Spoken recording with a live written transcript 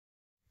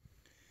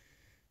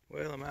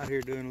Well, I'm out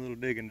here doing a little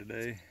digging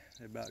today.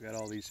 They about got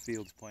all these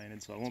fields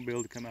planted, so I won't be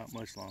able to come out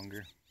much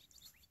longer.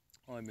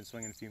 Only been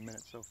swinging a few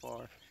minutes so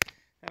far.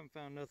 Haven't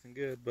found nothing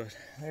good, but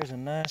there's a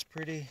nice,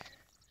 pretty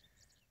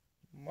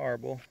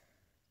marble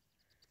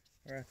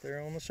right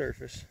there on the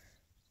surface.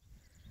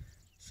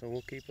 So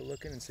we'll keep a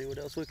looking and see what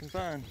else we can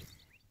find.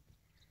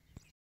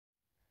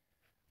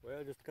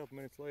 Well, just a couple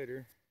minutes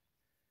later,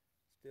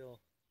 still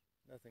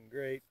nothing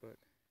great, but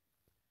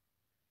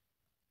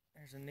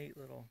there's a neat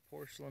little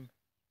porcelain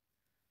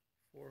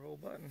 4-hole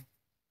button.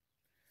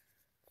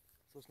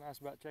 So what's nice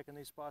about checking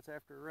these spots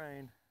after a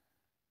rain,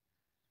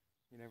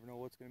 you never know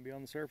what's going to be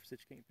on the surface that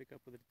you can't pick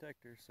up with a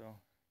detector, so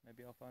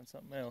maybe I'll find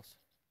something else.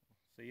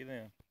 See you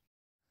then.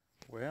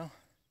 Well,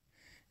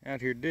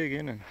 out here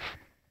digging, and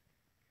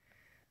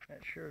that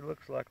sure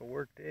looks like a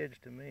worked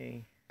edge to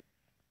me.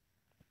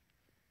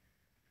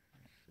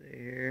 Let's see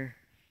here.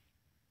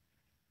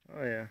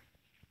 Oh yeah,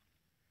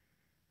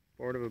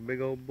 part of a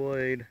big old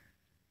blade.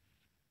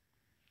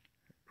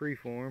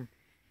 Preform.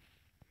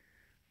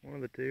 One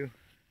of the two.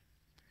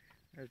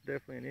 That's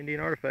definitely an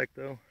Indian artifact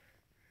though.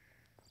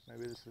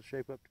 Maybe this will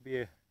shape up to be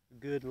a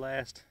good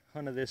last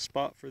hunt of this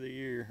spot for the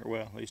year, or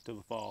well, at least till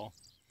the fall.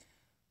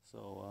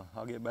 So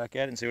I'll get back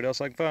at it and see what else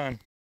I can find.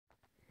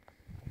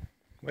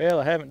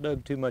 Well, I haven't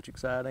dug too much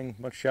exciting,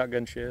 a bunch of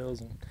shotgun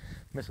shells and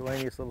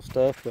miscellaneous little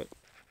stuff, but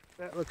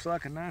that looks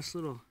like a nice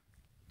little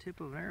tip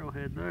of an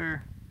arrowhead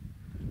there.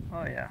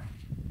 Oh yeah.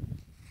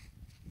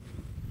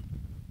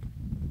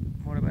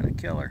 What about a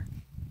killer?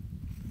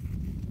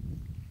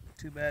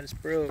 Too bad it's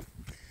broke.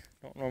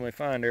 Don't normally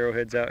find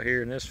arrowheads out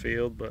here in this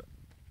field, but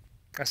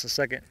that's the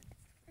second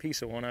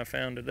piece of one I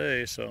found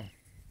today, so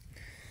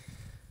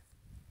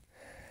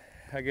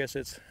I guess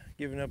it's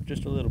giving up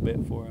just a little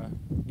bit before I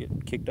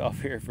get kicked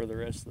off here for the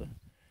rest of the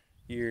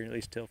year, at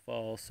least till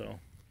fall. So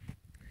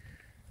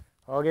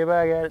I'll get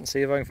back at it and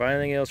see if I can find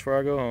anything else before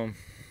I go home.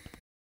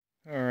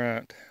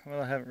 Alright,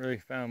 well, I haven't really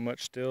found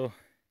much still.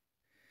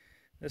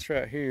 This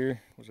right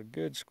here was a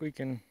good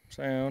squeaking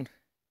sound.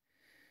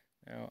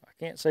 Now, I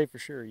can't say for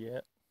sure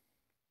yet,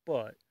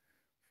 but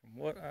from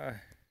what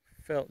I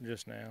felt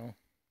just now,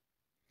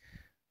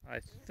 I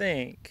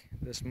think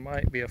this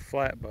might be a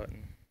flat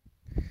button.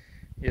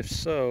 If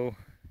so,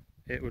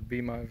 it would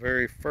be my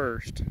very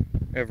first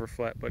ever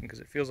flat button because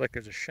it feels like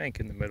there's a shank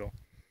in the middle.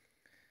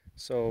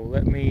 So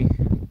let me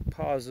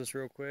pause this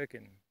real quick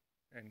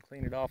and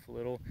clean it off a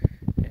little,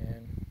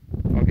 and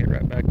I'll get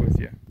right back with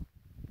you.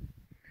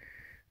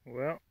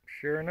 Well,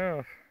 sure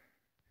enough,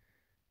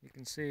 you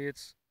can see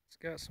it's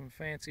got some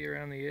fancy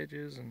around the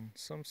edges and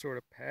some sort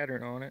of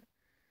pattern on it.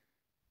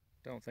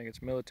 Don't think it's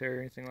military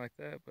or anything like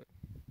that, but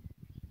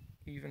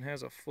even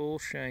has a full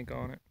shank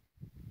on it.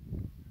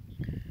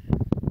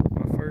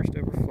 My first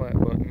ever flat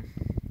button.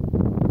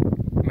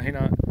 May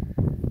not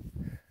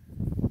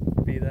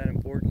be that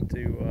important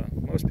to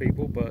most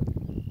people, but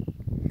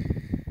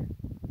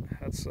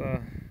that's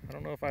I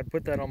don't know if I'd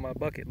put that on my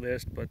bucket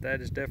list, but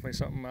that is definitely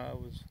something I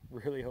was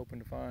really hoping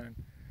to find,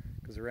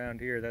 because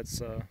around here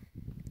that's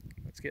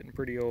getting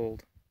pretty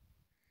old.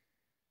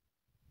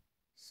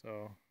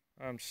 So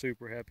I'm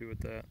super happy with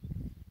that.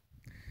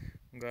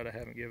 I'm glad I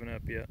haven't given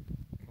up yet.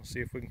 We'll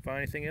see if we can find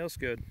anything else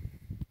good.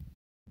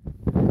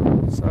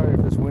 Sorry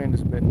if this wind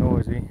is a bit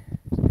noisy.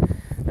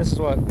 This is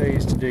why it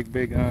pays to dig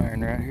big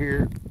iron right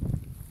here.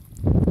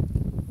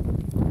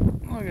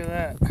 Look at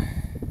that.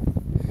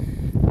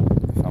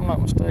 If I'm not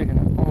mistaken,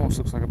 it almost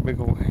looks like a big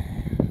old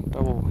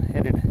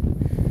double-headed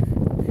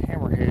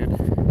hammerhead,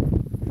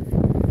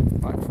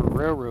 like for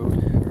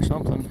railroad or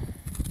something.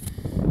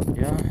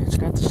 Yeah, it's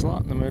got the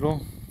slot in the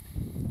middle.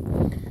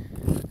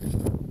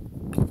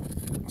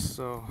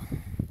 So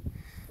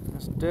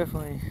that's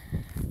definitely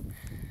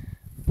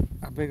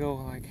a big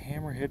old like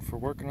hammerhead for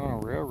working on a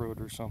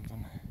railroad or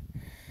something.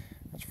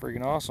 That's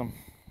freaking awesome.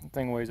 The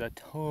thing weighs a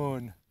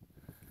ton.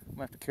 I'm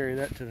gonna have to carry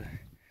that to the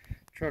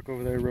truck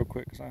over there real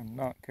quick, because I'm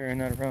not carrying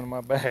that around in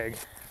my bag.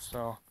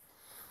 So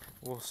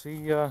we'll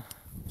see if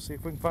we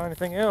can find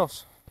anything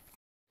else.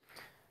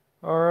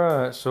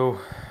 Alright, so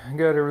I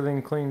got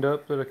everything cleaned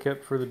up that I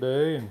kept for the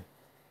day, and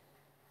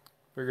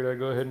figured I'd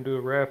go ahead and do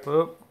a wrap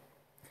up.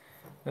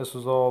 This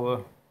was all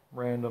the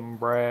random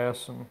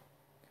brass and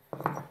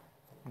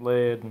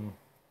lead and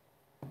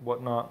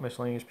whatnot,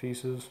 miscellaneous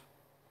pieces.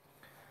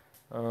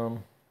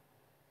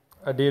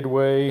 I did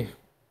weigh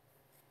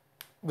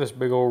this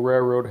big old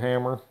railroad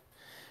hammer,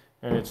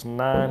 and it's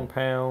 9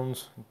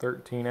 pounds and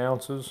 13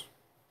 ounces.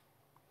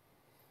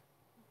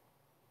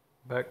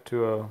 Back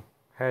to a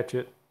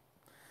hatchet.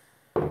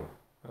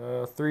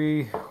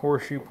 3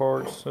 horseshoe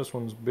parts. This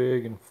one's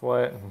big and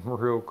flat and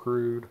real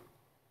crude.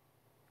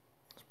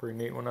 It's a pretty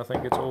neat one. I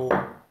think it's old.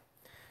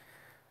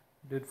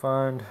 Did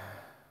find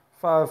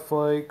 5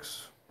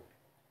 flakes,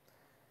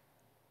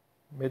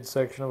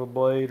 midsection of a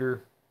blade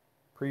or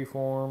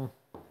preform,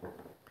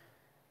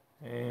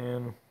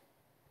 and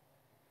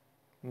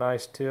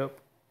nice tip.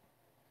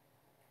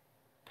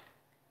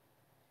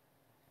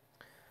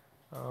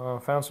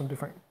 Found some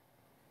different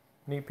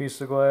neat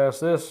pieces of glass.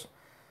 This,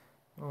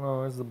 I don't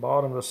know, is the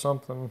bottom of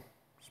something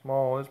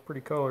small. It's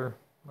pretty color.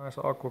 Nice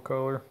aqua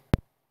color.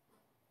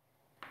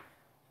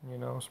 You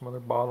know, some other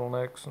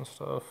bottlenecks and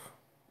stuff.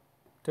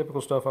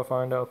 Typical stuff I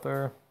find out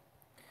there.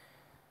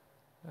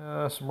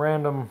 Some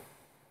random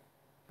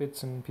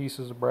bits and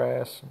pieces of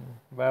brass and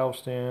valve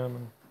stem,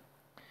 and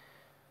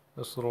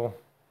this little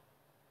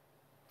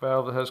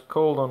valve that has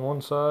cold on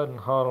one side and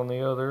hot on the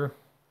other.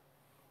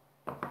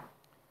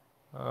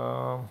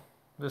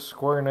 This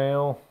square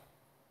nail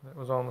that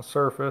was on the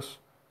surface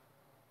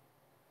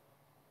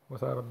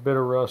without a bit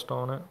of rust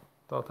on it.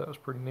 Thought that was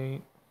pretty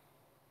neat.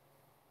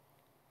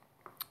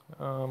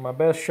 My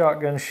best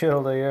shotgun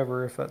shell day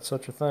ever, if that's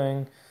such a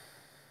thing.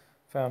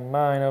 Found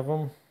 9 of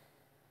them.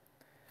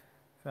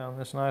 Found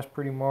this nice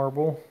pretty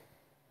marble.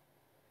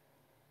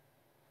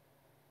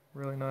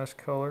 Really nice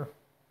color.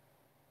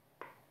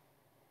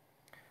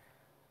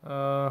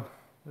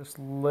 This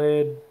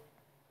lead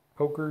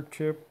poker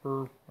chip,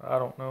 or I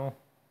don't know.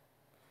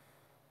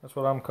 That's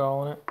what I'm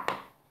calling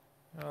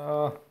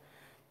it.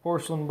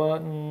 Porcelain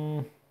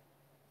button.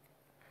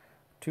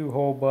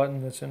 2-hole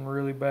button that's in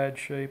really bad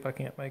shape. I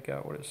can't make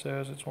out what it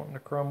says. It's wanting to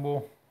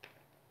crumble.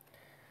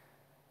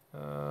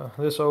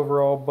 This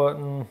overall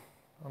button,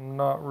 I'm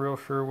not real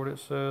sure what it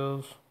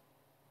says.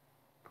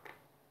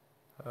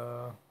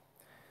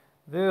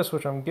 This,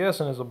 which I'm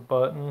guessing is a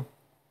button,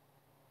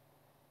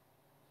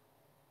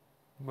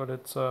 but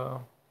it's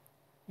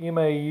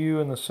MAU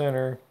in the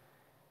center,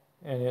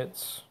 and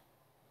it's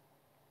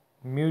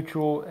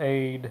Mutual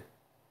Aid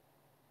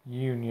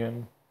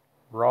Union,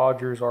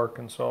 Rogers,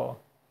 Arkansas,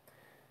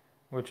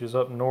 which is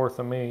up north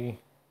of me.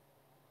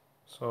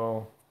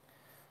 So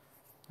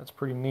that's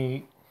pretty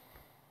neat.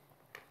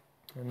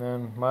 And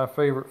then my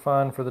favorite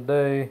find for the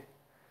day,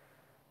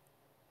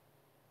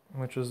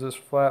 which is this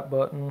flat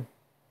button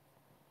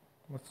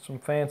with some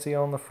fancy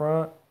on the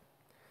front.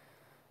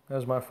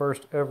 That's my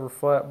first ever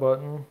flat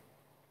button.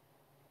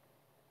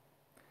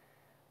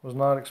 Was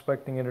not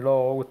expecting it at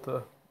all with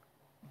the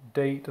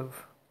date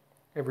of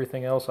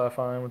everything else I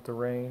find with the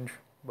range,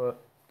 but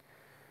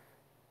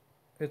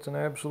it's an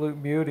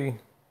absolute beauty.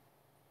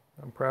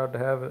 I'm proud to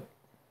have it.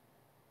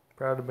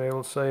 Proud to be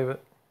able to save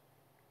it.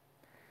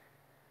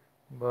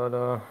 But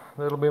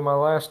that'll be my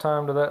last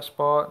time to that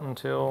spot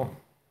until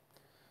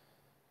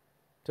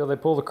they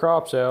pull the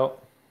crops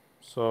out.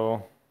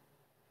 So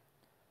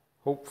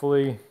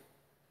hopefully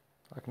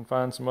I can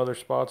find some other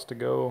spots to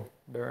go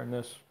during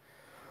this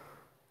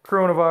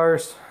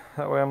coronavirus.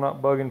 That way I'm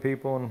not bugging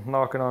people and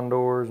knocking on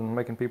doors and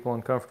making people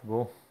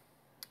uncomfortable.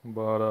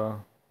 But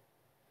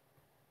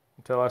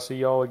until I see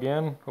y'all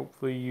again,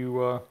 hopefully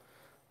you are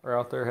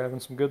out there having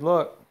some good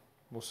luck.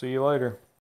 We'll see you later.